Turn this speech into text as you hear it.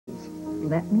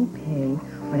let me pay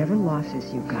whatever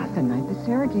losses you got the night that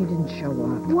Sergei didn't show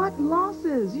up. What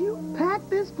losses? You packed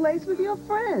this place with your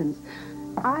friends.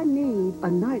 I need a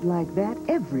night like that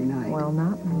every night. Well,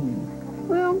 not me.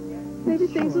 Well, maybe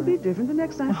things will be different the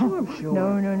next time. Sure, I'm sure.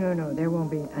 No. There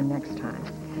won't be a next time.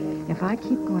 If I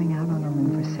keep going out on a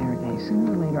limb for Sergei,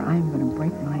 sooner or later I am going to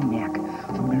break my neck.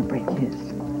 I'm going to break his.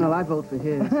 Well, I vote for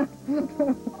his.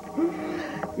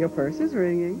 Your purse is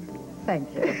ringing.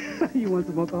 Thank you. You want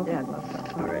some more coffee? Yeah, I'd love so.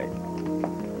 All right.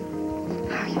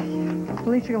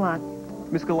 Police Gallant.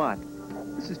 Miss Gallant,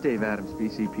 this is Dave Adams,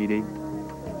 BCPD.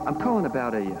 I'm calling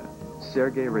about a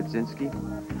Sergei Radzinski.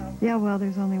 Yeah, well,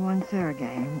 there's only one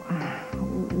Sergei.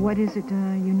 What is it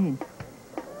you need?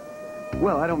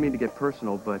 Well, I don't mean to get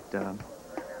personal, but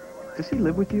does he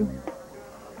live with you?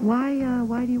 Why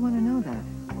do you want to know that?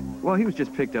 Well, he was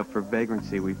just picked up for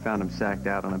vagrancy. We found him sacked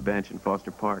out on a bench in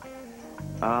Foster Park.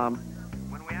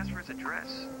 When we asked for his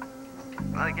address,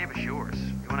 well, he gave us yours.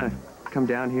 You want to come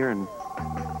down here and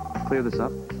clear this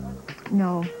up?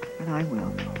 No, but I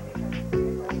will.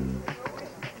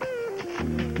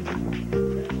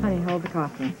 Honey, hold the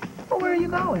coffee. Well, where are you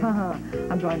going?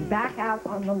 I'm going back out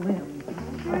on the limb.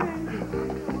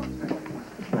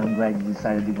 I'm glad you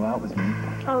decided to go out with me.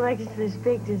 Oh, like it's this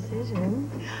big decision.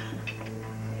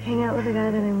 Hang out with a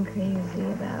guy that I'm crazy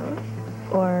about.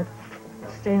 Or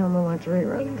stay home and watch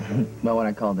reruns. Well, when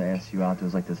I called to ask you out, there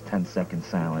was like this 10-second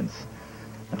silence.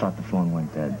 I thought the phone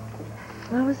went dead.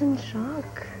 I was in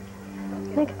shock.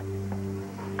 Like,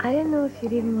 I didn't know if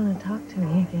you'd even want to talk to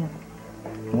me again.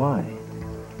 Why?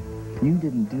 You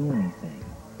didn't do anything.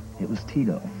 It was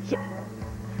Tito. Yeah.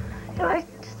 You know, I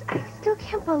still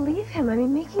can't believe him. I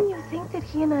mean, making you think that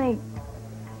he and I...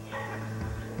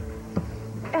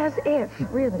 As if,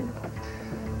 really.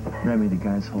 Remy, the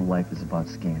guy's whole life is about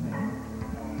scamming.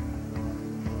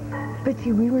 But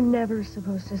see, we were never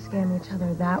supposed to scam each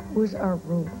other. That was our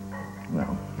rule.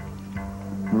 Well,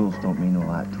 rules don't mean a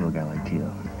lot to a guy like Tito.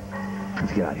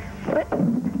 Let's get out of here. What?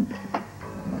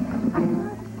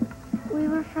 We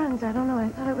were friends. I don't know. I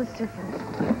thought it was different.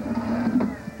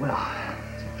 Well,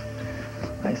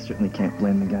 I certainly can't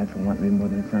blame the guy for wanting to be more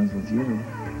than friends with you.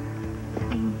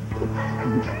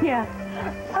 Yeah.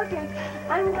 Okay.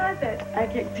 I'm glad that I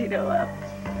kicked Tito up.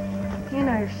 He and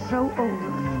I are so over.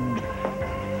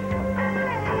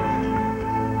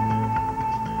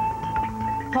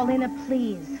 Paulina,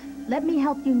 please. Let me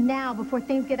help you now before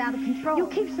things get out of control. You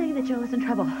keep saying that Joe is in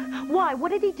trouble. Why? What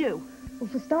did he do? Well,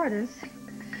 for starters,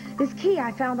 this key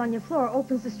I found on your floor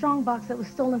opens the strong box that was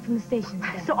stolen from the station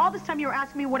today. So all this time you were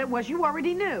asking me what it was, you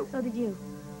already knew. So did you.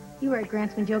 You were at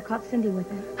Grant's when Joe caught Cindy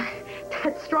with it.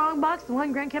 That strong box, the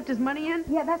one Grant kept his money in?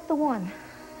 Yeah, that's the one.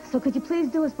 So could you please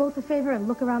do us both a favor and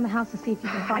look around the house to see if you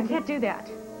can find it? I can't do that.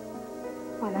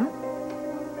 Why not?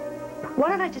 Why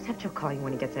don't I just have Joe call you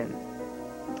when he gets in?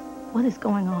 What is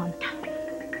going on?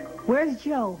 Where's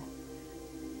Joe?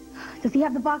 Does he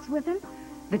have the box with him?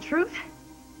 The truth?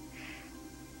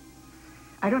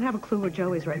 I don't have a clue where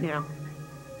Joe is right now.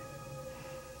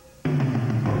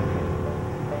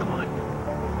 Come on.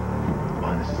 Come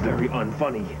on, this is very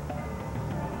unfunny.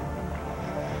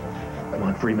 Come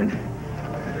on, Freeman.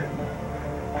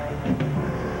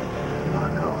 Oh,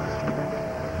 no.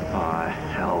 Ah,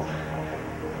 hell.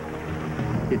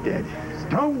 You're dead.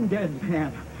 Stone dead,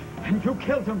 man. And you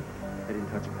killed him. I didn't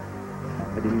touch him.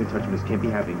 I didn't even touch him. This can't be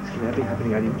happening. This can't be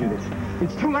happening. I didn't do this.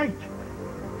 It's too late.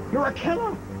 You're a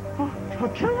killer. A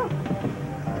killer.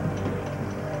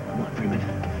 Come on, Freeman.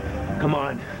 Come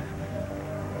on.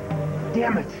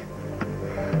 Damn it.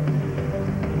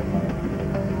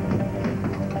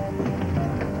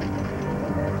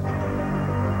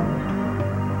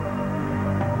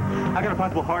 I got a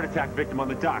possible heart attack victim on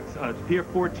the docks. It's Pier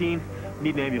 14.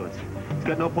 Need an ambulance. He's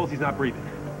got no pulse. He's not breathing.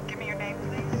 Give me your name,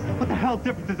 please. What the hell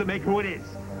difference does it make who it is?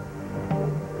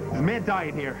 There's a man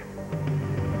dying here.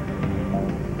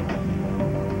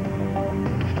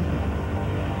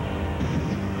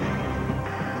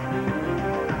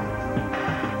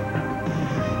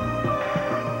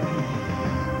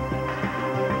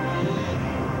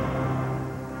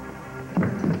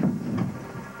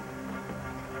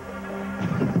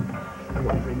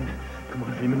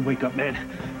 Freeman, wake up, man.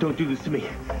 Don't do this to me.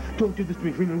 Don't do this to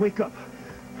me, Freeman. Wake up.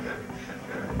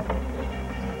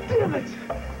 Damn it!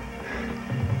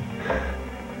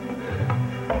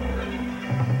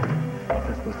 It's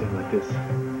not supposed to end like this.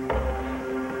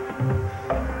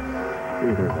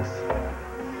 Either of us.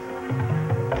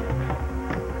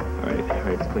 All right,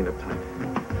 it's cleanup time.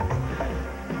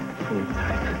 Cleanup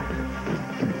time.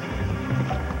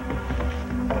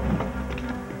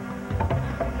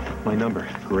 My number,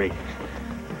 great.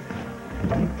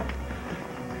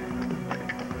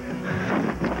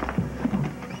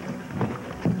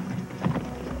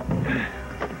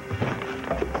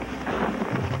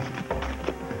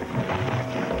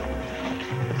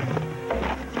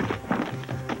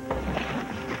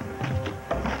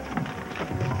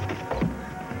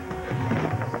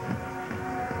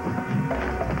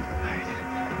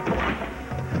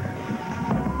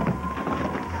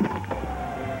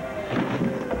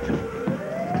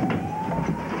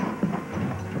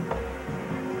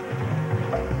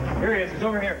 Here he is. He's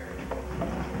over here.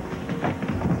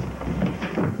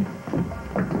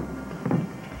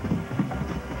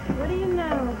 What do you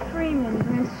know? Freeman,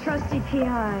 Grant's trusty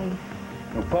PI.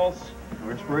 No pulse, no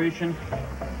respiration.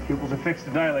 Pupils are fixed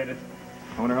and dilated.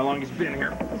 I wonder how long he's been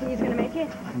here. You think he's gonna make it?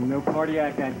 No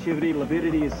cardiac activity.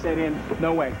 Lividity is set in.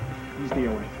 No way. He's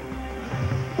DOA.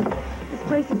 This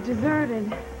place is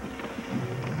deserted.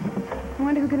 I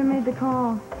wonder who could have made the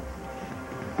call.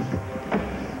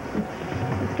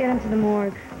 Let's get him to the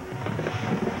morgue.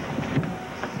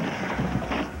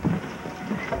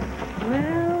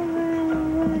 Well.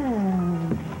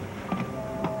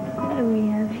 What do we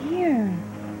have here?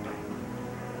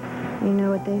 You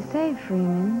know what they say,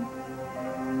 Freeman.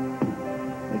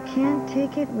 You can't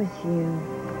take it with you.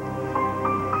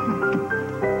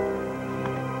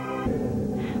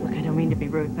 Look, I don't mean to be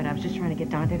rude, but I was just trying to get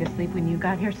Dante to sleep when you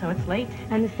got here, so it's late.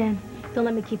 I understand. Don't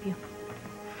let me keep you.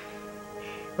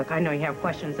 Look, I know you have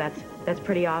questions. That's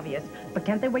pretty obvious. But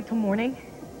can't they wait till morning?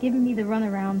 Giving me the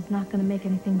runaround's not going to make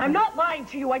anything better. I'm not lying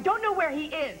to you. I don't know where he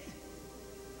is.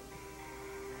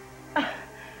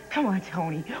 Come on,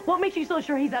 Tony. What makes you so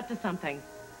sure he's up to something?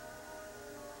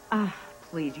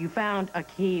 Please, you found a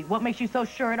key. What makes you so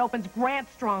sure it opens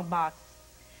Grant's strongbox?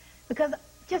 Because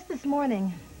just this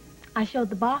morning, I showed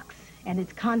the box and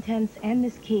its contents and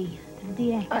this key to the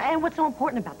DA. And what's so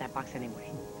important about that box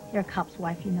anyway? You're a cop's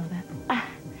wife, you know that.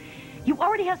 You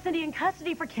already have Cindy in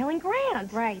custody for killing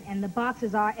Grant. Right, and the box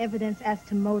is our evidence as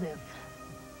to motive.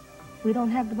 We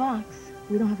don't have the box.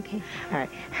 We don't have a case. All right.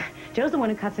 Joe's the one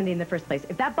who cut Cindy in the first place.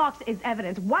 If that box is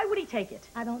evidence, why would he take it?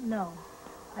 I don't know.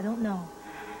 I don't know.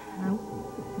 I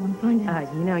want to find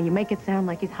out. You know, you make it sound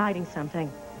like he's hiding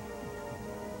something.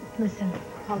 Listen,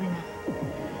 Paulina.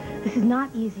 This is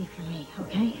not easy for me,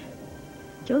 okay?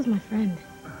 Joe's my friend.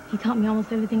 He taught me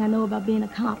almost everything I know about being a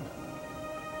cop.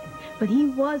 But he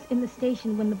was in the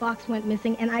station when the box went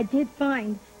missing, and I did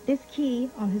find this key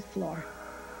on his floor.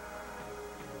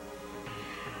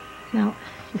 Now,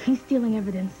 if he's stealing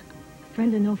evidence,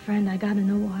 friend or no friend, I gotta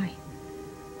know why.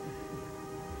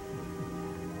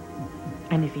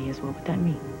 And if he is, what would that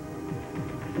mean?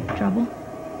 Trouble.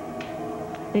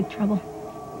 Big trouble.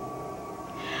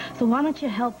 So why don't you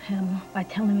help him by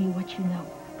telling me what you know?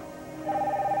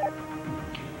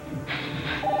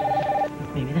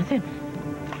 Maybe that's it.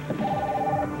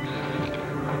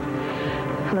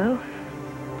 Hello?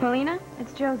 Paulina,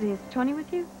 it's Josie. Is Tony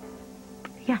with you?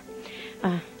 Yeah.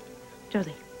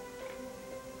 Josie.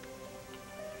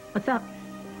 What's up?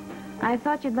 I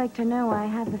thought you'd like to know I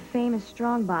have the famous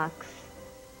strongbox.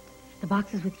 The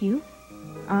box is with you?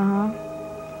 Uh-huh.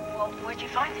 Well, where'd you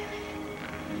find it?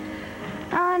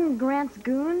 On Grant's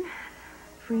goon.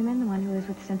 Freeman, the one who was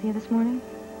with Cynthia this morning.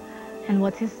 And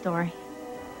what's his story?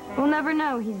 We'll never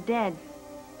know. He's dead.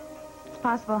 It's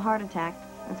possible heart attack.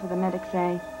 That's what the medics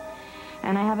say.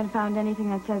 And I haven't found anything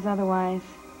that says otherwise.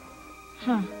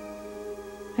 Huh.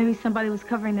 Maybe somebody was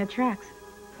covering their tracks.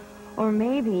 Or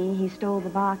maybe he stole the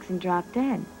box and dropped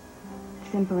dead.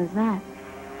 Simple as that.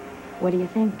 What do you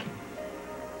think?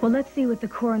 Well, let's see what the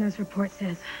coroner's report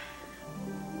says.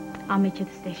 I'll meet you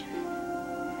at the station.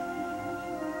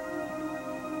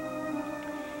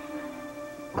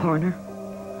 Coroner?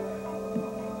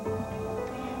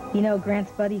 You know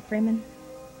Grant's buddy, Freeman?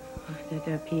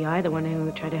 The PI, the one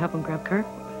who tried to help him grab Kurt?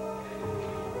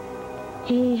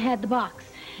 He had the box,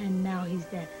 and now he's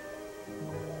dead.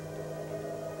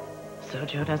 So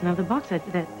Joe doesn't have the box.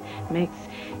 That makes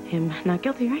him not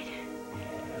guilty, right?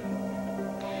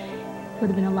 Would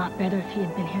have been a lot better if he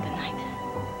had been here tonight.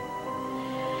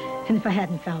 And if I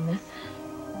hadn't found this.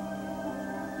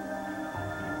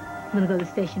 I'm gonna go to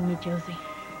the station and meet Josie.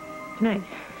 Good night.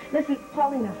 Listen,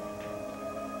 Paulina.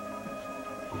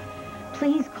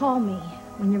 Please call me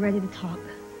when you're ready to talk.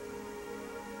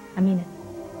 I mean it.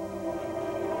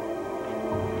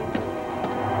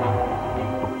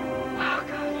 Oh,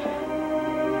 God.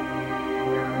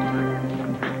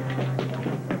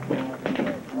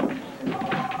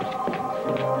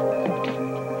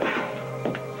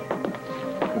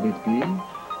 Could it be?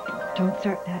 Don't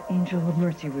start that Angel of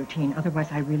Mercy routine,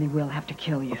 otherwise I really will have to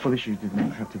kill you. Felicia, you did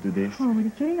not have to do this. Oh, are you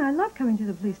kidding? I love coming to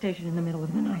the police station in the middle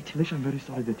of the night. Felicia, I'm very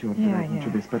sorry that you are Yeah, dragged into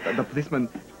yeah. this, but the policeman,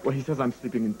 well, he says I'm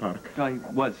sleeping in park. Oh, he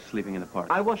was sleeping in the park.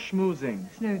 I was schmoozing.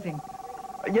 Snoozing.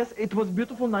 Yes, it was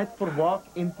beautiful night for walk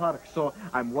in park. So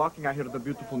I'm walking, I hear the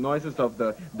beautiful noises of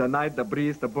the night, the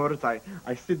breeze, the birds. I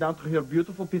sit down to hear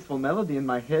beautiful, peaceful melody in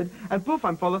my head, and poof,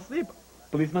 I'm fall asleep.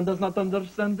 Policeman does not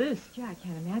understand this. Gee, I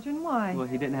can't imagine why. Well,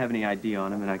 he didn't have any ID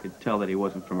on him, and I could tell that he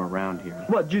wasn't from around here.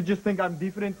 What, you just think I'm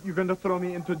different? You're going to throw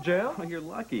me into jail? Well, you're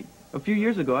lucky. A few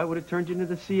years ago, I would have turned you into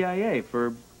the CIA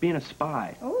for being a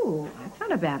spy. Oh, Ooh, that's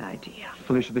not a bad idea.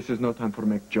 Felicia, this is no time for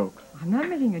make joke. I'm not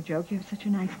making a joke. You have such a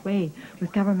nice way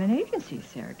with government agencies,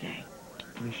 Sergei.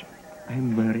 Felicia,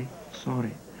 I'm very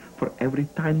sorry for every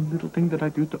tiny little thing that I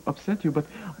do to upset you, but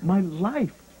my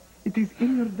life, it is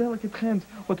in your delicate hands.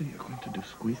 What are you going to do,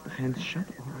 squeeze the hands shut,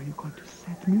 or are you going to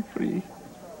set me free?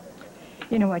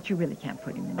 You know what? You really can't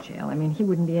put him in jail. I mean, he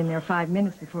wouldn't be in there 5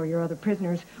 minutes before your other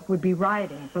prisoners would be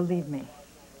rioting, believe me.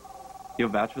 You'll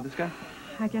vouch for this guy?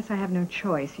 I guess I have no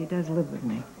choice. He does live with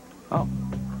me. Oh.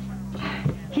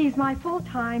 He's my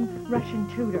full-time Russian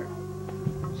tutor.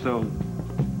 So,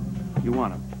 you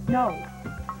want him? No.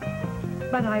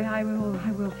 But I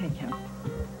will take him.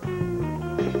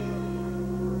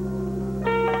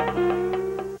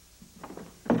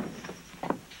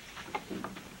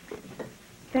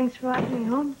 Thanks for walking me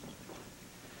home.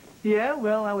 Yeah,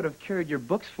 well, I would have carried your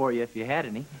books for you if you had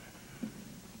any.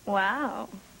 Wow.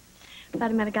 If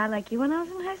I'd met a guy like you when I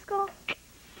was in high school,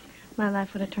 my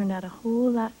life would have turned out a whole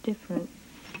lot different.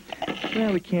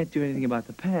 Well, we can't do anything about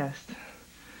the past,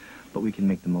 but we can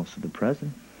make the most of the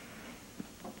present.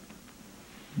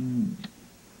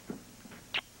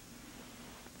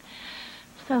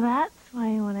 So that's why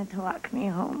you wanted to walk me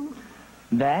home.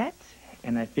 That,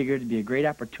 and I figured it'd be a great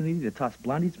opportunity to toss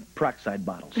Blondie's peroxide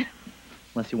bottles.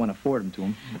 Unless you want to afford them to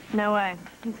him. No way.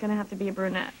 He's gonna have to be a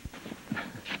brunette.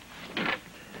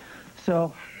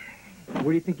 So, what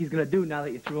do you think he's gonna do now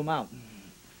that you threw him out?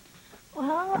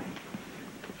 Well,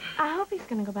 I hope he's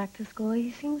gonna go back to school.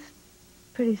 He seems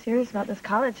pretty serious about this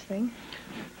college thing.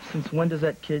 Since when does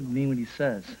that kid mean what he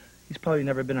says? He's probably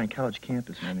never been on college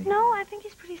campus, maybe. No, I think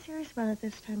he's pretty serious about it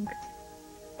this time.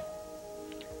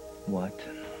 What?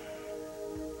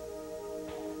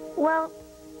 Well,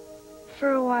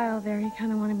 for a while there, he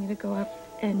kind of wanted me to go up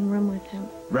and room with him.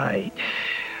 Right.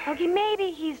 Okay,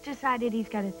 maybe he's decided he's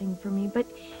got a thing for me, but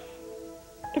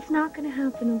it's not gonna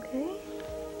happen, okay?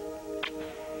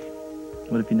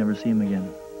 What if you never see him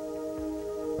again?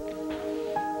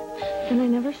 Then I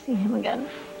never see him again.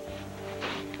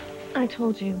 I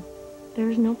told you,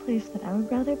 there's no place that I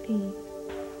would rather be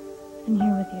than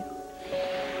here with you.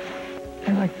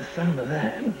 I like the sound of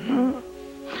that.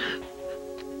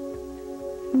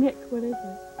 Nick, what is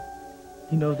it?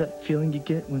 You know that feeling you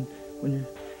get when you're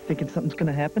thinking something's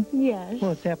gonna happen? Yes.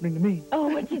 Well, it's happening to me. Oh,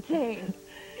 what's it saying?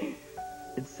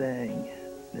 It's saying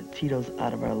that Tito's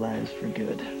out of our lives for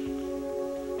good.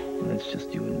 And it's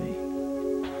just you and me.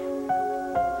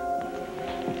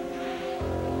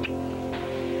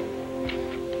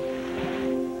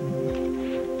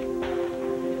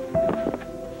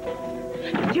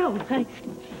 Joe, thanks.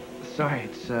 Sorry,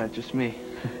 it's just me.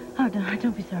 Oh,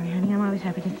 don't be sorry, honey. I'm always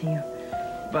happy to see you.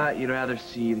 But you'd rather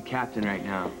see the captain right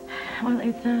now. Well,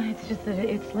 it's just that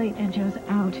it's late and Joe's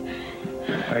out.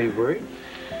 Are you worried?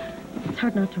 It's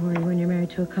hard not to worry when you're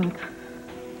married to a cop.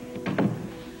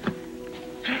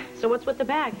 So what's with the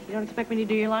bag? You don't expect me to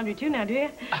do your laundry too now, do you?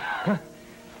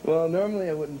 Well, normally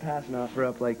I wouldn't pass an offer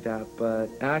up like that, but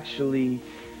actually,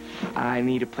 I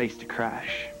need a place to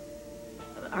crash.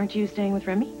 Aren't you staying with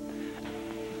Remy?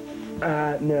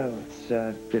 No, it's,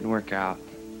 didn't work out.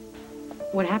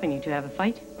 What happened? You two have a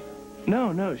fight?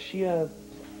 No, she, I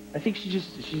think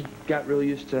she got really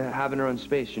used to having her own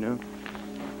space, you know?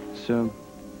 So,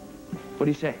 what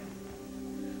do you say?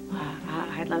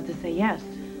 I'd love to say yes.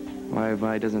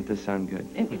 Why doesn't this sound good?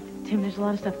 Tim, there's a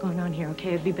lot of stuff going on here,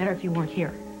 okay? It'd be better if you weren't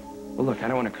here. Well, look, I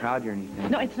don't want to crowd you or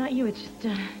anything. No, it's not you. It's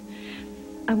just,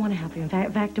 I want to help you. In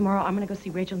fact, tomorrow I'm going to go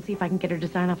see Rachel and see if I can get her to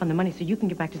sign off on the money so you can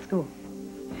get back to school.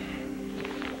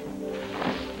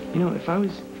 You know, if I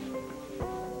was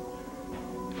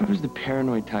the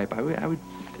paranoid type, I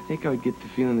think I would get the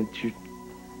feeling that you're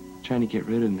trying to get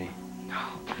rid of me. No.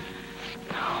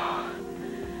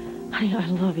 Honey, I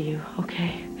love you,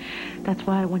 okay? That's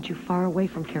why I want you far away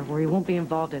from here where you won't be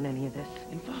involved in any of this.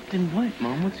 Involved in what,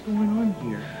 Mom? What's going on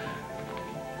here?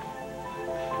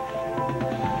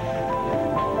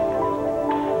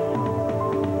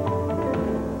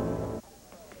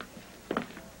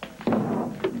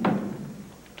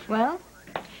 Well,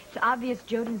 it's obvious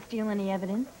Joe didn't steal any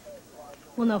evidence.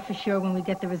 We'll know for sure when we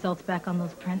get the results back on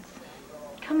those prints.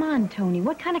 Come on, Tony.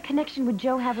 What kind of connection would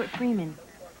Joe have with Freeman?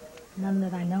 None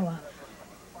that I know of.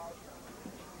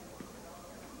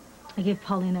 I gave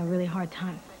Paulina a really hard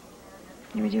time.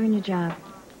 You were doing your job.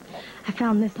 I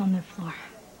found this on their floor.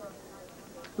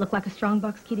 Look like a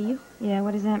strongbox key to you? Yeah,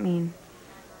 what does that mean?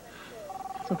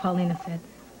 That's what Paulina said.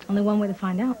 Only one way to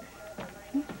find out.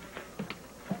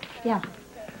 Yeah.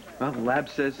 Well, the lab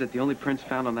says that the only prints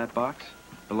found on that box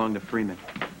belong to Freeman.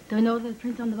 Do I know the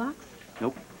print on the box?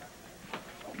 Nope.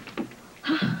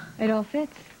 It all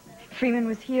fits. Freeman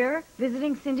was here,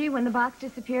 visiting Cindy when the box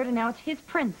disappeared, and now it's his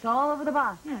prints all over the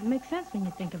box. Yeah, it makes sense when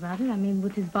you think about it. I mean,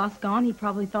 with his boss gone, he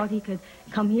probably thought he could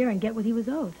come here and get what he was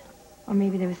owed. Or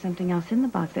maybe there was something else in the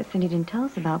box that Cindy didn't tell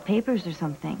us about, papers or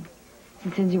something.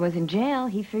 Since Cindy was in jail,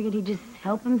 he figured he'd just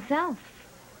help himself.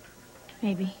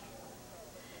 Maybe.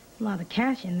 A lot of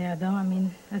cash in there, though. I mean,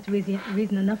 that's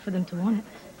reason enough for them to want it.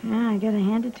 Yeah, I gotta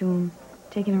hand it to him.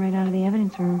 Taking it right out of the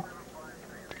evidence room.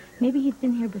 Maybe he'd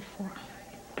been here before.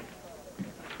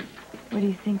 What are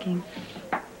you thinking?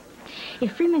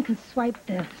 If Freeman can swipe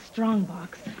the strong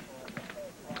box,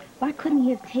 why couldn't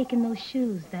he have taken those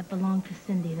shoes that belonged to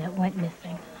Cindy that went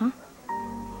missing, huh?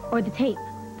 Or the tape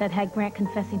that had Grant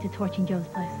confessing to torching Joe's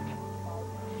place?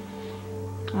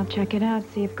 I'll check it out,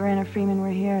 see if Grant or Freeman were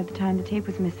here at the time the tape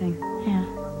was missing. Yeah.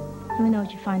 Let me know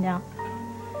what you find out.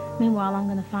 Meanwhile, I'm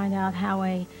going to find out how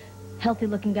a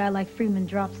healthy-looking guy like Freeman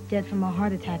drops dead from a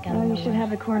heart attack out of nowhere. You should have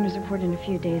the coroner's report in a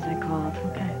few days, I called.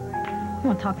 Okay. I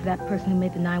want to talk to that person who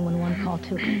made the 911 call,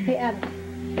 too. Hey,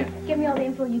 Adam. Yeah? Give me all the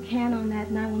info you can on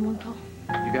that 911 call.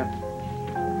 You got it.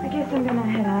 I guess I'm gonna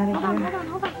head out of here.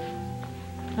 Hold on.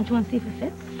 Don't you want to see if it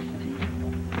fits?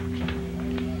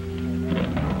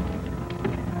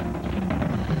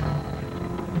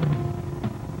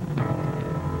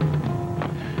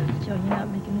 Joe, you're not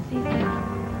making this easy.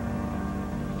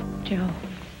 Joe.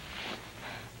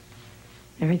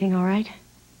 Everything all right?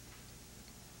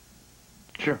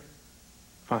 Sure.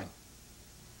 Fine.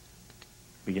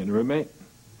 We getting a roommate?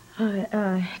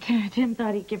 Tim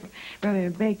thought he'd give Romy a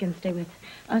break and stay with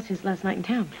us his last night in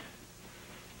town.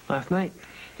 Last night?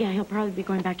 Yeah, he'll probably be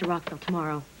going back to Rockville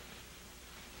tomorrow.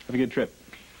 Have a good trip.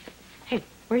 Hey,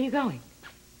 where are you going?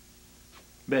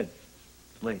 Bed.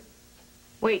 It's late.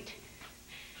 Wait.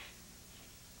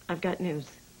 I've got news.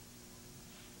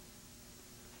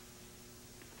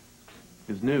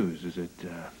 Is news? Is it,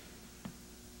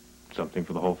 something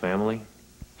for the whole family?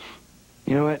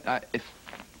 You know what? If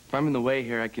I'm in the way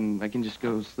here, I can just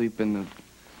go sleep in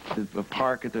the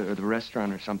park or the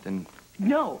restaurant or something.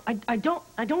 No, I don't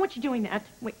want you doing that.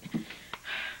 Wait.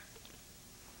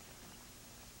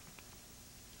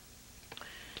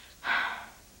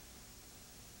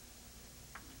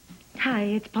 Hi,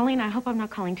 it's Pauline. I hope I'm not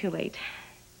calling too late.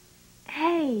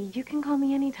 Hey, you can call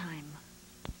me anytime.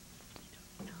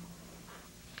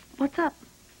 What's up?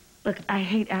 Look, I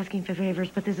hate asking for favors,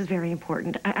 but this is very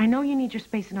important. I know you need your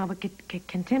space and all, but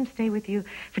can Tim stay with you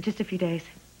for just a few days?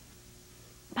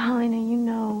 Paulina, you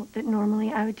know that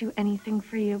normally I would do anything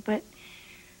for you, but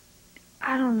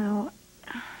I don't know.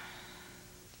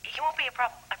 He won't be a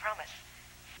problem, I promise.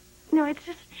 No, it's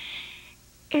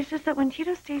just that when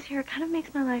Tito stays here, it kind of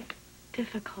makes my life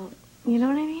difficult. You know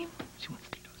what I mean? She wants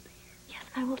Tito to stay here. Yes,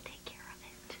 I will take care of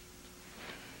it.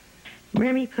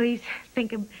 Remy, please,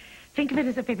 think of it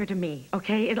as a favor to me,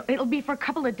 okay? It'll be for a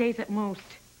couple of days at most.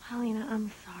 Paulina,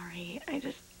 I'm sorry.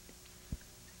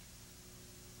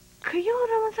 Could you hold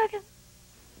on 1 second?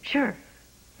 Sure.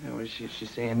 Yeah, what is she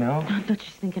saying no? No,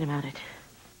 she's thinking about it.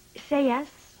 Say yes.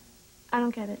 I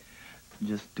don't get it.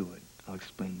 Just do it. I'll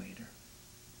explain later.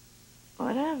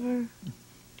 Whatever.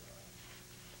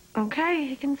 Okay,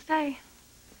 he can stay.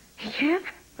 He can?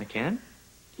 I can?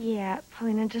 Yeah,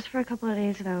 Paulina, just for a couple of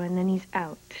days, though, and then he's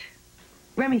out.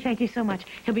 Remy, thank you so much.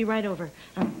 He'll be right over.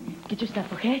 Get your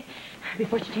stuff, okay?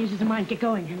 Before she changes her mind, get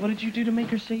going. What did you do to make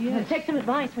her say yes? Take some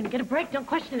advice. When you get a break, don't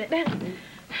question it.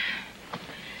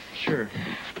 Sure.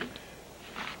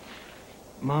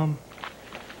 Mom?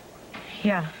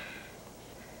 Yeah?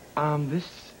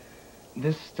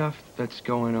 This stuff that's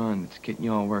going on, it's getting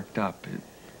you all worked up.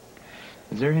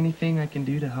 Is there anything I can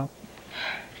do to help?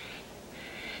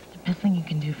 The best thing you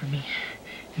can do for me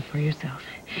and for yourself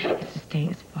is to stay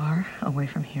as far away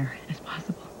from here as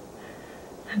possible.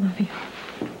 I love you.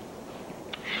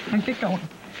 Now get going.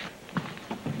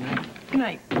 Good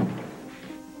night.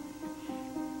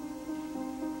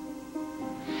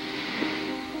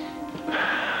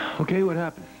 Okay, what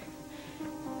happened?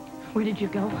 Where did you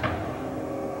go?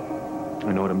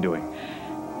 I know what I'm doing.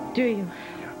 Do you?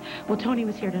 Yeah. Well, Tony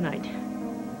was here tonight.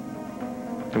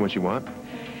 And what you want?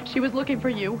 She was looking for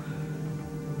you.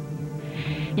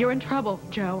 You're in trouble,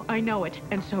 Joe. I know it,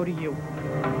 and so do you.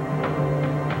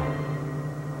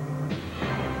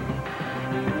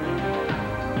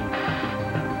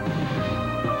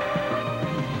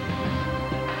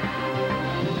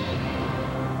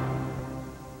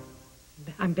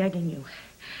 I'm begging you.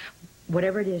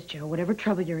 Whatever it is, Joe, whatever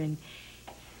trouble you're in,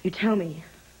 you tell me.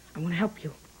 I want to help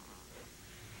you.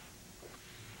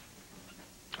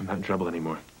 I'm not in trouble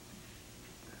anymore.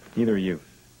 Neither are you.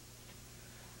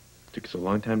 It took us a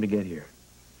long time to get here.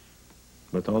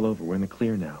 But it's all over. We're in the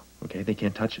clear now, okay? They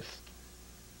can't touch us.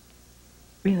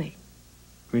 Really?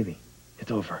 Really.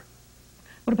 It's over.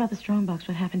 What about the strongbox?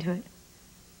 What happened to it?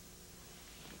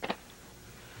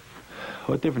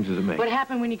 What difference does it make? What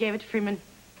happened when you gave it to Freeman?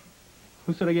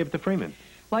 Who said I gave it to Freeman?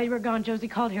 While you were gone, Josie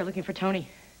called here looking for Tony.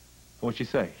 What'd she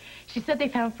say? She said they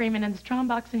found Freeman in the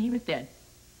strongbox and he was dead.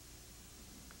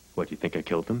 What, you think I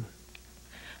killed him?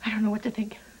 I don't know what to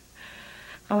think.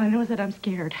 All I know is that I'm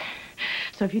scared.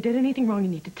 So if you did anything wrong, you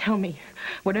need to tell me.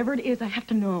 Whatever it is, I have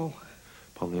to know.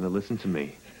 Paulina, listen to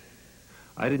me.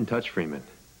 I didn't touch Freeman.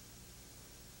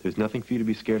 There's nothing for you to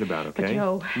be scared about, okay? But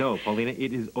Joe... No, Paulina,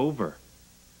 it is over.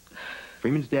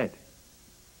 Freeman's dead.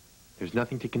 There's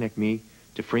nothing to connect me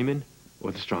to Freeman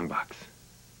or the strongbox.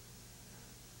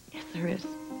 Yes, there is.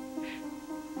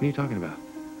 What are you talking about?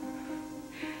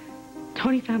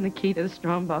 Tony found the key to the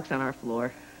strongbox on our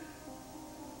floor.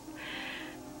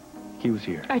 He was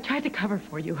here. I tried to cover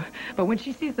for you, but when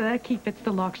she sees that key fits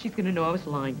the lock, she's going to know I was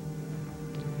lying.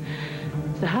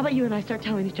 So how about you and I start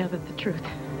telling each other the truth?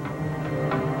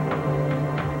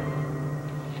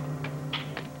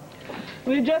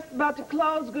 We're just about to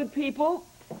close, good people.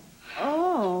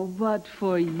 Oh, but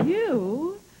for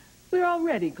you, we're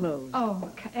already closed.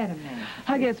 Oh, Edna May.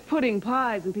 I guess putting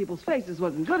pies in people's faces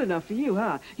wasn't good enough for you,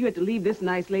 huh? You had to leave this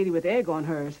nice lady with egg on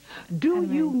hers. Do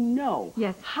you know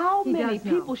how many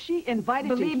people she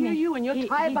invited to hear you and your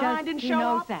tie behind didn't show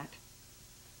up? He knows that.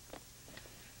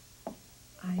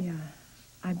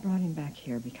 I brought him back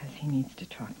here because he needs to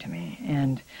talk to me,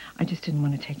 and I just didn't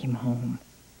want to take him home.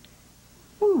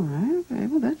 All right, okay.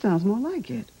 Well, that sounds more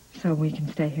like it. So we can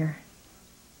stay here?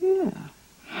 Yeah.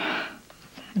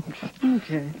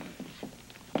 Okay.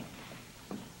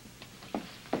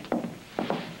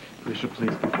 Felicia,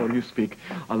 please, before you speak,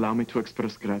 allow me to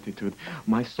express gratitude.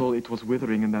 My soul, it was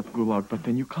withering in that gulag, but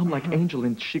then you come like angel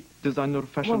in chic designer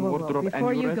fashion wardrobe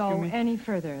Before and you rescue go me. any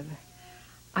further,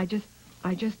 I just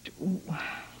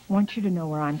want you to know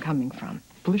where I'm coming from.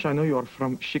 Felicia, I know you are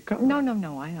from Chicago. No,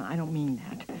 I don't mean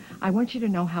that. I want you to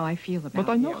know how I feel about you.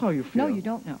 But I know how you feel. No, you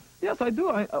don't know. Yes, I do.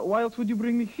 Why else would you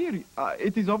bring me here?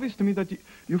 It is obvious to me that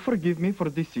you forgive me for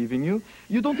deceiving you.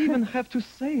 You don't even have to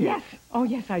say it. Yes. Oh,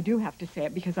 yes, I do have to say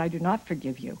it because I do not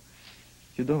forgive you.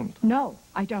 You don't? No,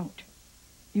 I don't.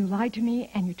 You lied to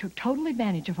me and you took total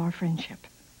advantage of our friendship.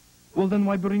 Well, then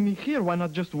why bring me here? Why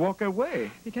not just walk away?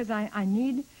 Because I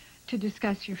need to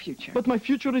discuss your future. But my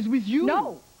future is with you.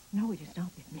 No, it is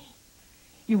not with me.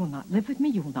 You will not live with me.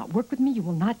 You will not work with me. You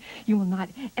will not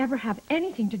ever have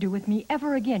anything to do with me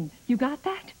ever again. You got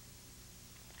that?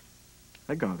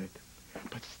 I got it.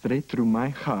 But straight through my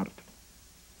heart.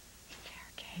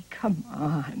 Sergei, come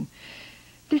on.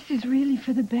 This is really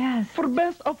for the best. For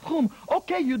best of whom?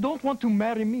 Okay, you don't want to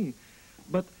marry me.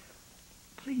 But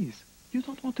please, you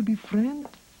don't want to be friends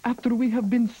after we have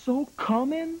been so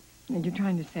common? And you're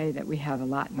trying to say that we have a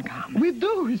lot in common. We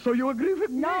do, so you agree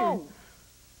with me? No,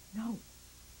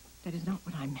 that is not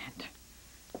what I meant.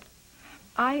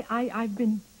 I've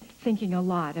been thinking a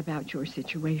lot about your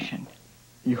situation.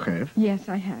 You have? Yes,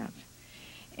 I have.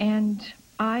 And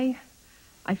I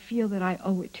feel that I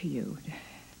owe it to you.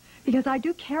 Because I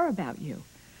do care about you.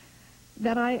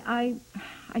 That I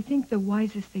think the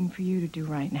wisest thing for you to do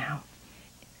right now.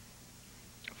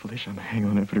 Felicia, hang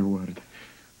on every word.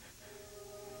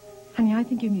 Honey, I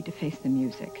think you need to face the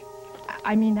music.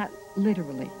 I mean that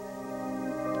literally.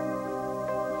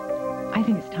 I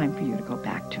think it's time for you to go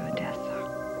back to Odessa.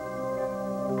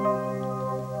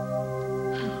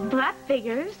 Well, that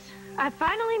figures. I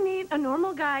finally meet a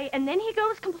normal guy, and then he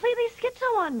goes completely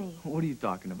schizo on me. What are you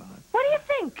talking about? What do you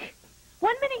think?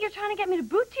 1 minute you're trying to get me to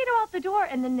boot Tito out the door,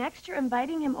 and the next you're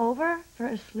inviting him over for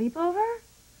a sleepover?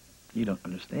 You don't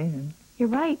understand. You're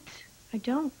right. I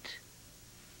don't.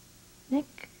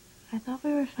 Nick, I thought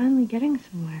we were finally getting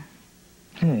somewhere.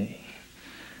 Hey,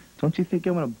 don't you think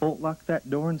I'm going to bolt lock that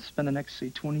door and spend the next, say,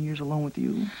 20 years alone with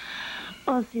you?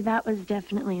 Well, see, that was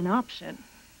definitely an option.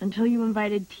 Until you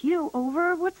invited Tito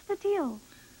over, what's the deal?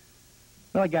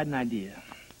 Well, I got an idea.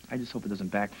 I just hope it doesn't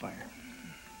backfire.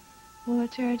 Well,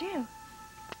 what's your idea?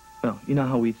 Well, you know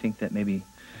how we think that maybe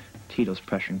Tito's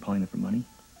pressuring Paulina for money?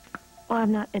 Well,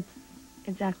 I'm not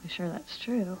exactly sure that's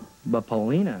true. But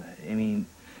Paulina, I mean,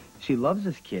 she loves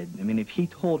this kid. I mean, if he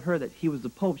told her that he was the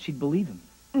Pope, she'd believe him.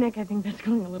 Nick, I think that's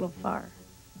going a little far.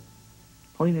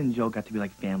 Paulina and Joe got to be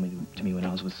like family to me when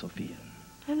I was with Sophia.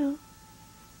 I know.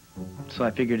 So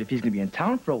I figured if he's going to be in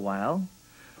town for a while,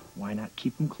 why not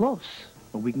keep him close?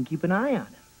 Where we can keep an eye on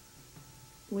him.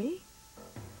 We?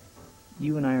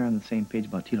 You and I are on the same page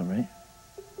about Tito, right?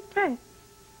 Right.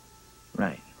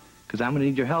 Right. Because I'm going to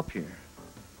need your help here.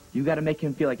 You got to make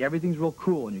him feel like everything's real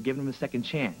cool and you're giving him a second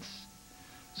chance.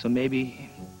 So maybe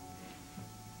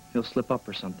He'll slip up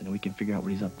or something, and we can figure out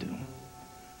what he's up to.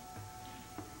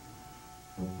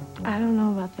 I don't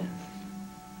know about this.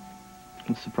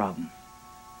 What's the problem?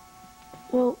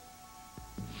 Well,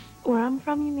 where I'm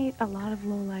from, you meet a lot of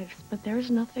lowlifes, but there's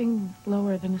nothing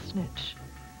lower than a snitch.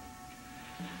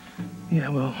 Yeah,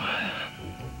 well,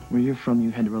 where you're from,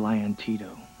 you had to rely on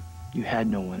Tito. You had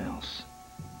no one else.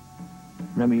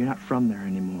 Remy, you're not from there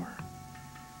anymore.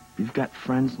 You've got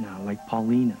friends now, like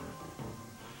Paulina.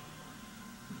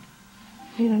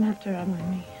 You don't have to remind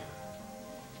me.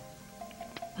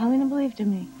 Paulina believed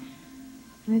in me,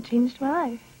 and it changed my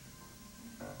life.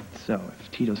 So,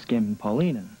 if Tito's scamming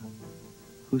Paulina,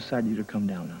 whose side are you to come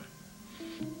down on?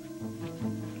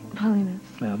 Paulina's.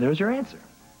 Well, there's your answer.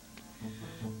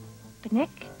 But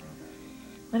Nick,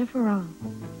 what if we're wrong?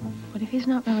 What if he's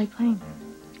not really playing?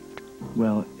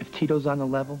 Well, if Tito's on the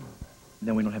level,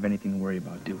 then we don't have anything to worry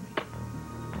about, do we?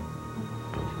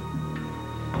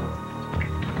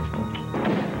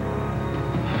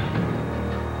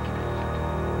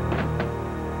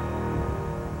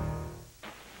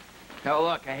 Now,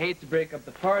 look, I hate to break up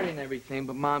the party and everything,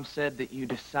 but Mom said that you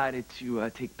decided to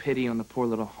take pity on the poor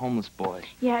little homeless boy.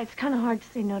 Yeah, it's kind of hard to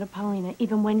say no to Paulina,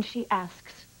 even when she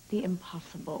asks the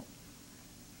impossible.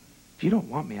 If you don't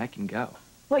want me, I can go.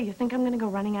 What, you think I'm gonna go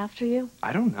running after you?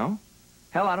 I don't know.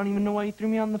 Hell, I don't even know why you threw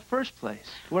me out in the first place.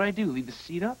 What'd I do, leave the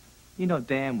seat up? You know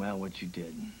damn well what you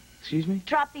did. Excuse me?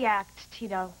 Drop the act,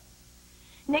 Tito.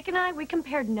 Nick and I, we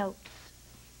compared notes.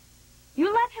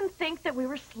 You let him think that we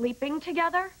were sleeping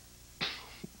together?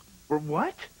 We're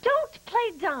what? Don't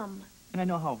play dumb. And I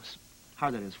know how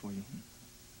hard that is for you.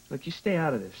 Look, you stay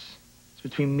out of this. It's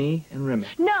between me and Remy.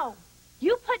 No.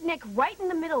 You put Nick right in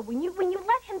the middle when you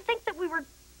let him think that we were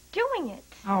doing it.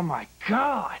 Oh, my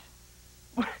God.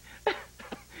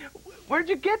 Where'd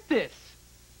you get this?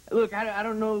 Look, I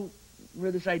don't know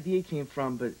where this idea came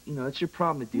from, but, you know, it's your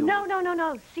problem to deal with.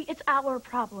 No. See, it's our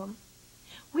problem.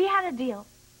 We had a deal.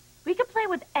 We could play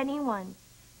with anyone.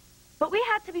 But we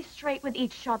had to be straight with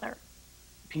each other.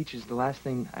 Peaches, the last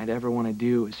thing I'd ever want to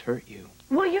do is hurt you.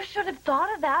 Well, you should have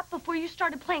thought of that before you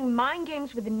started playing mind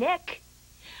games with Nick.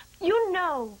 You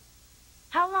know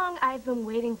how long I've been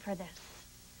waiting for this.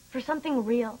 For something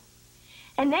real.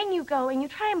 And then you go and you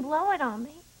try and blow it on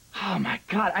me. Oh, my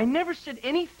God. I never said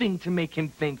anything to make him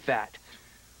think that.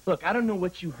 Look, I don't know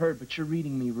what you heard, but you're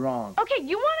reading me wrong. Okay,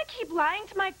 you want to keep lying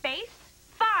to my face?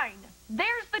 Fine.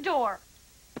 There's the door.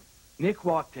 Nick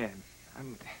walked in.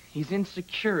 He's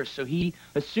insecure, so he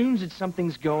assumes that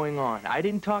something's going on. I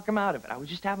didn't talk him out of it. I was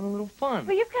just having a little fun.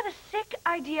 But you've got a sick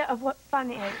idea of what fun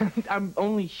is. I'm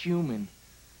only human.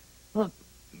 Look,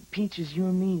 Peaches, you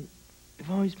and me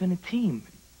have always been a team.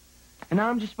 And now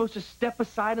I'm just supposed to step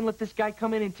aside and let this guy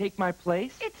come in and take my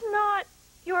place? It's not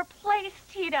your place,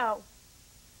 Tito.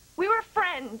 We were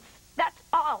friends. That's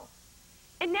all.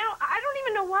 And now I don't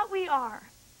even know what we are.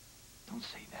 Don't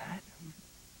say that.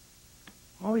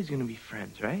 We're always going to be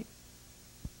friends, right?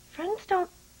 Friends don't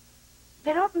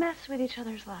mess with each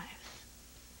other's lives.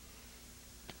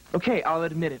 Okay, I'll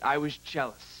admit it. I was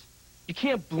jealous. You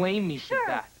can't blame me for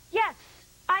that. Yes,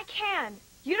 I can.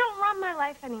 You don't run my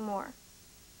life anymore.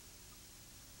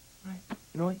 Right.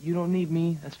 You know what? You don't need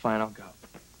me. That's fine. I'll go.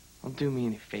 Don't do me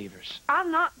any favors. I'm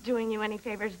not doing you any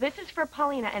favors. This is for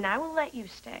Paulina, and I will let you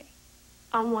stay.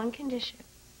 On one condition.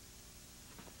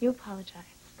 You apologize.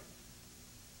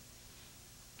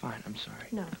 Fine, I'm sorry.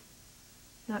 No.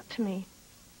 Not to me.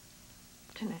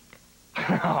 To Nick.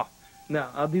 Oh, no,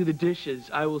 I'll do the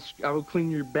dishes. I will clean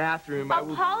your bathroom.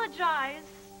 Apologize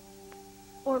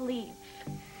or leave.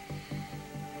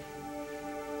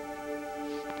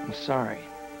 I'm sorry.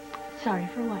 Sorry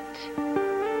for what?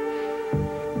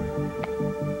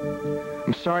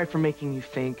 I'm sorry for making you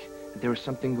think that there was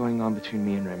something going on between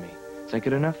me and Remy. Is that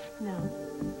good enough? No.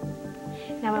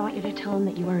 Now I want you to tell him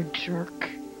that you are a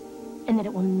jerk. And that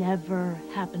it will never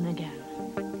happen again.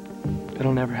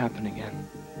 It'll never happen again.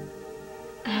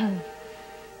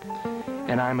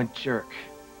 And I'm a jerk.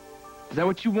 Is that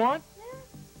what you want? Yeah.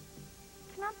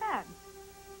 It's not bad.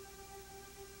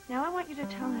 Now I want you to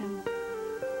tell him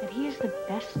that he is the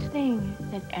best thing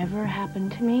that ever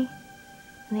happened to me.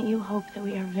 And that you hope that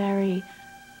we are very,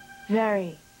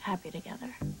 very happy together.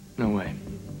 No way.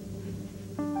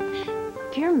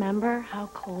 Do you remember how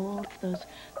cold those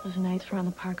nights were on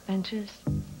the park benches?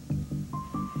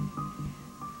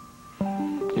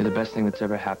 You're the best thing that's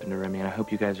ever happened to Remy, and I hope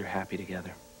you guys are happy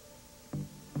together.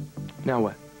 Now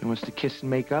what? You want us to kiss and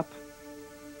make up?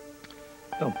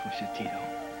 Don't push it, Tito.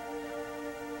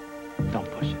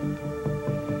 Don't push it.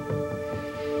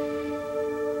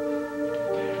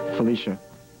 Felicia,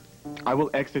 I will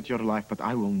exit your life, but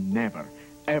I will never,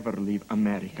 ever leave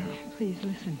America. Please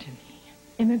listen to me.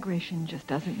 Immigration just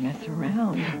doesn't mess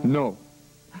around. No.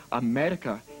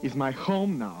 America is my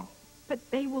home now.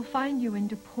 But they will find you and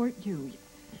deport you.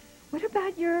 What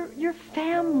about your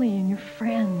family and your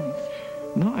friends?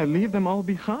 No, I leave them all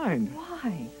behind.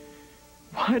 Why?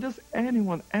 Why does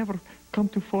anyone ever come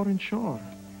to foreign shore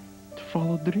to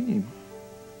follow a dream?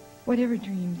 Whatever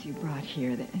dreams you brought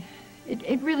here,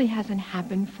 it really hasn't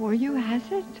happened for you, has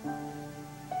it?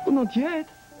 Well, not yet.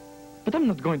 But I'm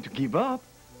not going to give up.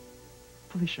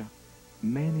 Felicia,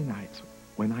 many nights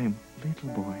when I am little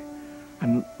boy,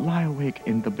 I'm lie awake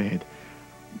in the bed.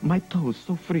 My toes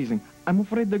so freezing. I'm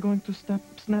afraid they're going to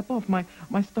snap off. My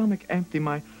stomach empty,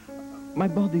 my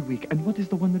body weak. And what is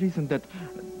the one reason that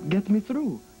gets me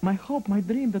through? My hope, my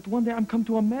dream that one day I'm come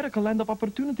to America, land of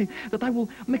opportunity, that I will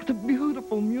make the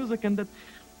beautiful music and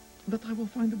that I will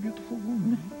find a beautiful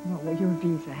woman. Well, your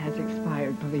visa has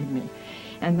expired, believe me.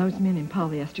 And those men in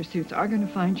polyester suits are going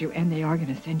to find you, and they are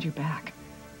going to send you back.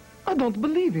 I don't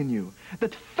believe in you.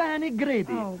 That Fanny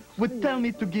Grady would tell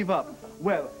me to give up.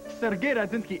 Well, Sergei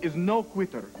Radzinski is no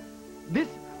quitter. This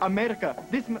America,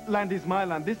 this land is my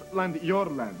land, this land your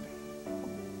land.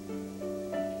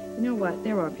 You know what?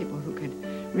 There are people who could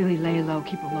really lay low,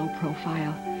 keep a low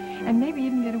profile, and maybe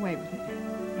even get away with it.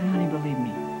 But honey, believe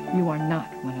me, you are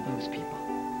not one of those people.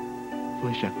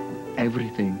 Felicia,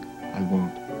 everything I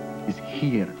want is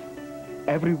here.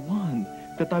 Everyone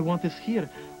that I want is here.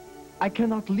 I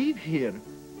cannot leave here.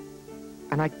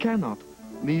 And I cannot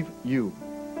leave you.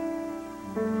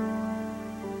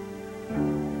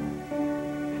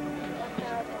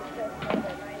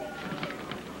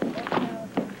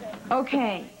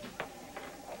 Okay.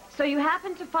 So you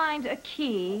happened to find a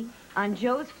key on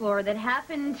Joe's floor that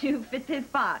happened to fit his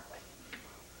box.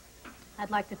 I'd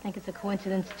like to think it's a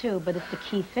coincidence, too, but if the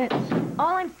key fits...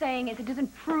 All I'm saying is it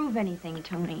doesn't prove anything,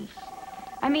 Tony.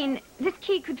 I mean, this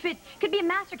key could be a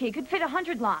master key, could fit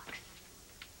 100 locks.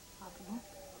 Possible.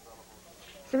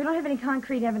 So we don't have any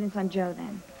concrete evidence on Joe,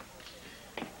 then?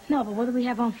 No, but what do we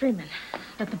have on Freeman?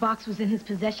 That the box was in his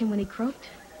possession when he croaked?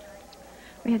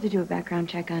 We have to do a background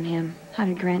check on him. How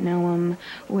did Grant know him?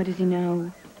 What does he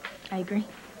know? I agree.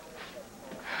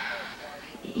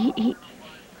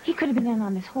 He could have been in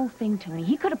on this whole thing, Tony.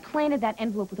 He could have planted that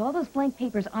envelope with all those blank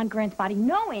papers on Grant's body,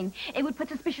 knowing it would put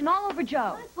suspicion all over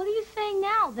Joe. What are you saying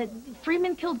now? That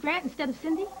Freeman killed Grant instead of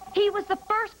Cindy? He was the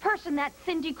first person that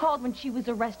Cindy called when she was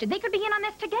arrested. They could be in on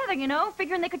this together, you know,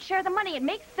 figuring they could share the money. It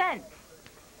makes sense.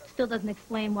 Still doesn't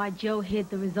explain why Joe hid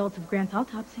the results of Grant's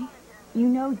autopsy. You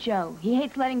know Joe. He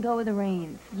hates letting go of the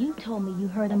reins. You told me you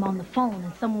heard him on the phone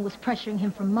and someone was pressuring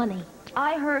him for money.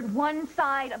 I heard one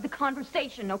side of the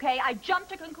conversation, okay? I jumped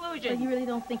to conclusions. So you really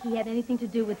don't think he had anything to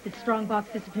do with the strong box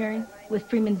disappearing, with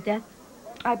Freeman's death?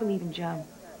 I believe in Joe.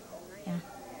 Yeah.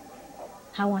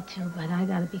 I want to, but I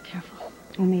gotta be careful.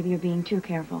 Well, maybe you're being too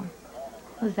careful.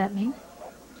 What does that mean?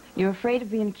 You're afraid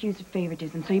of being accused of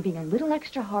favoritism, so you're being a little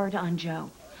extra hard on Joe.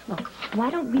 Look, why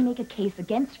don't we make a case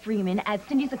against Freeman as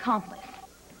Cindy's accomplice?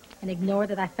 And ignore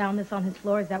that I found this on his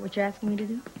floor? Is that what you're asking me to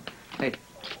do? Hey,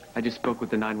 I just spoke with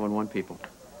the 911 people.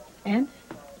 And?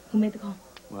 Who made the call?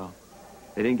 Well,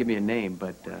 they didn't give me a name,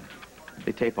 but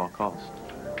they tape all calls.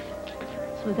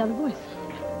 So we got a voice.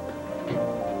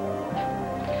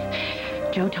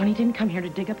 Joe, Tony didn't come here to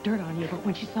dig up dirt on you, but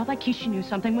when she saw that key, she knew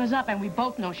something was up, and we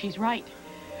both know she's right.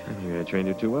 Maybe I trained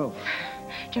her too well.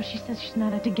 Joe, she says she's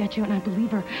not out to get you, and I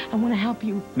believe her. I want to help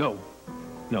you. No.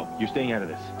 No, you're staying out of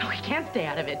this. No, he can't stay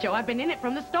out of it, Joe. I've been in it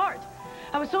from the start.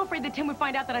 I was so afraid that Tim would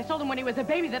find out that I sold him when he was a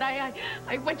baby that I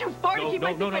went too far to keep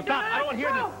my secret. No, stop. I don't want to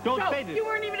hear this. Don't say this. You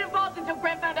weren't even involved until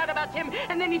Grant found out about Tim,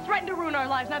 and then he threatened to ruin our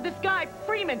lives. Now, this guy,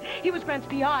 Freeman, he was Grant's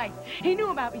PI. He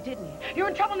knew about me, didn't he? You're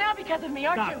in trouble now because of me,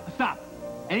 aren't you? Stop.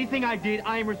 Anything I did,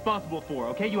 I am responsible for,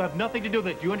 okay? You have nothing to do with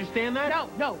it. Do you understand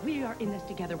that? No. We are in this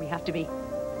together. We have to be.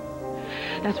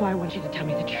 That's why I want you to tell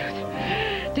me the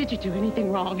truth. Did you do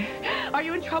anything wrong? Are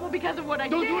you in trouble because of what I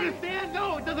did? Don't you understand?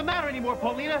 No, it doesn't matter anymore,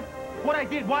 Paulina. What I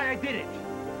did, why I did it.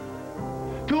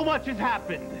 Too much has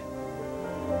happened.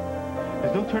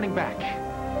 There's no turning back.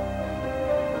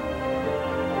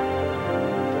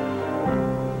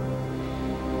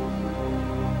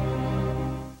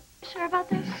 Sure about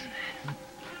this?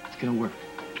 It's gonna work.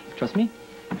 Trust me?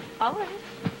 Always.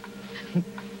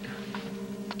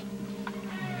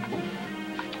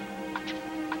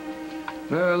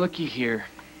 Well, looky here.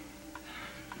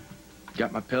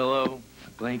 Got my pillow, my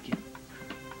blanket.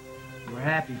 We're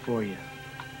happy for you.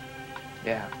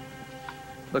 Yeah.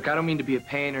 Look, I don't mean to be a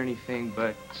pain or anything,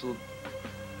 but it's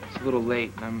a little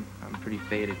late, and I'm pretty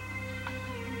faded.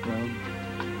 Well,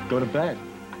 go to bed.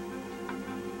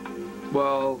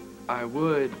 Well, I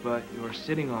would, but you're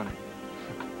sitting on it.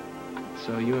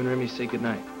 So you and Remy say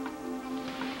goodnight.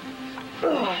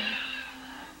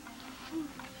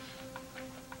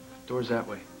 Door's that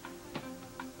way.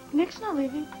 Nick's not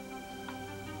leaving.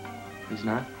 He's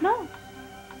not? No.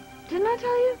 Didn't I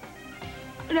tell you?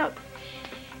 No.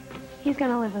 He's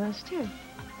gonna live with us, too.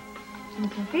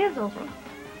 Since Sophia's over.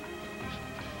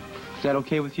 Is that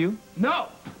okay with you? No!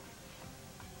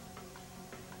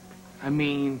 I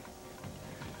mean,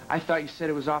 I thought you said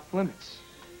it was off limits.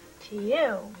 To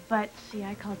you. But, see,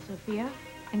 I called Sophia,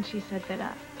 and she said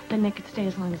that Nick could stay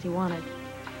as long as he wanted.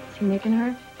 See, Nick and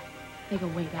her, they go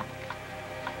way back.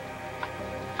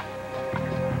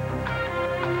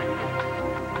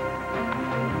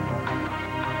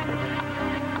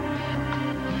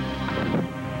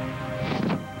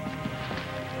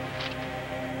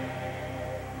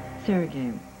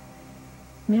 Sergei,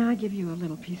 may I give you a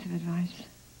little piece of advice?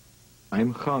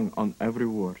 I'm hung on every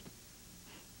word.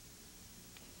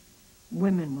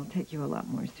 Women will take you a lot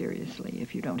more seriously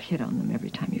if you don't hit on them every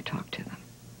time you talk to them.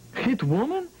 Hit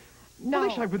woman? No. I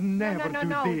wish I would never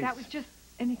do this. That was just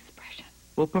an expression.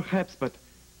 Well, perhaps, but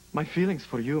my feelings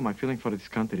for you, my feeling for this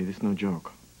country, this is no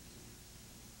joke.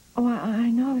 Oh, I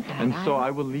know that. And so I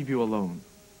will leave you alone.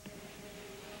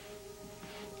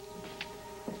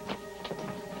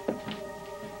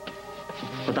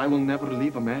 But I will never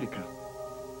leave America.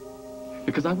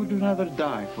 Because I would rather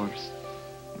die first.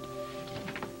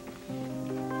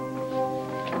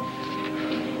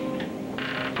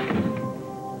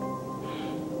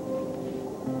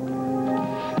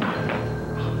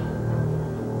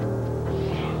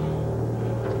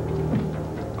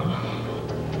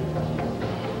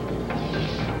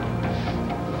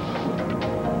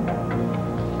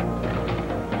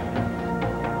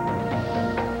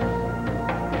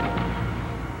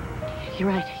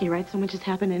 You're right. So much has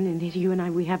happened, and you and I,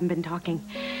 we haven't been talking.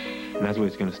 And that's where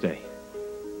it's going to stay.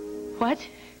 What?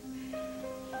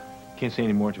 Can't say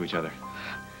any more to each other.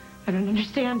 I don't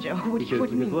understand, Joe. What do you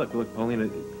mean? Look, Paulina,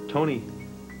 Tony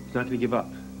is not going to give up.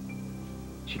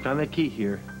 She found that key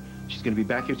here. She's going to be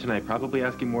back here tonight, probably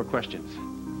asking more questions.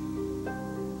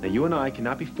 Now, you and I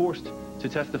cannot be forced to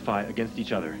testify against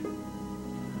each other.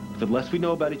 The less we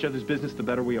know about each other's business, the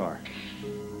better we are.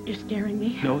 You're scaring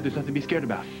me. No, there's nothing to be scared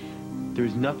about.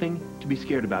 There's nothing to be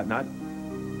scared about. Not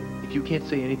if you can't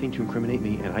say anything to incriminate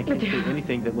me, and I can't say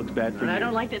anything that looks bad for you. I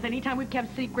don't like this. Anytime we've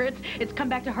kept secrets, it's come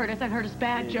back to hurt us and hurt us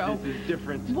bad, Joe. This is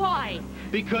different. Why?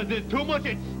 Because there's too much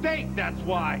at stake, that's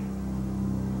why.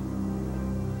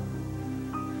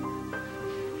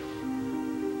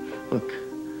 Look,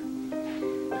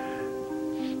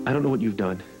 I don't know what you've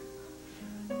done.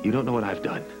 You don't know what I've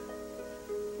done.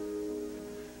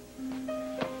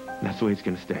 And that's the way it's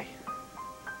going to stay.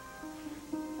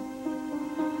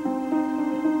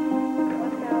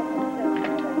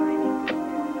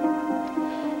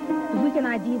 If we can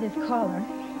ID this caller,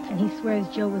 and he swears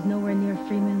Joe was nowhere near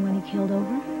Freeman when he killed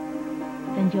over,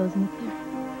 then Joe's in the clear.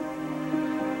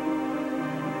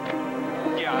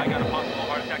 Yeah, I got a possible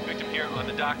heart attack victim here on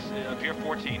the docks, Pier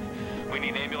 14. We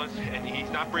need an ambulance, and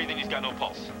he's not breathing, he's got no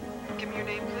pulse. Give me your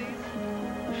name, please.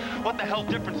 What the hell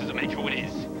difference does it make who it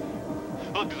is?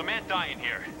 Look, there's a man dying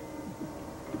here.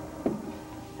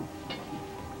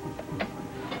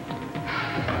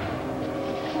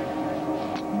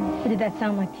 What did that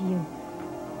sound like to you?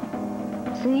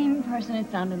 Same person it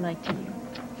sounded like to you.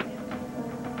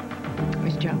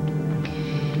 Where's Joe?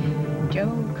 Joe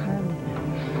Carlin.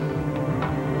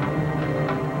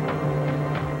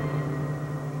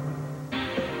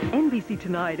 NBC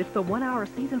Tonight, it's the one-hour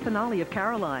season finale of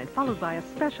Caroline, followed by a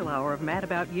special hour of Mad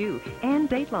About You and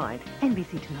Dateline.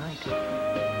 NBC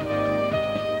Tonight.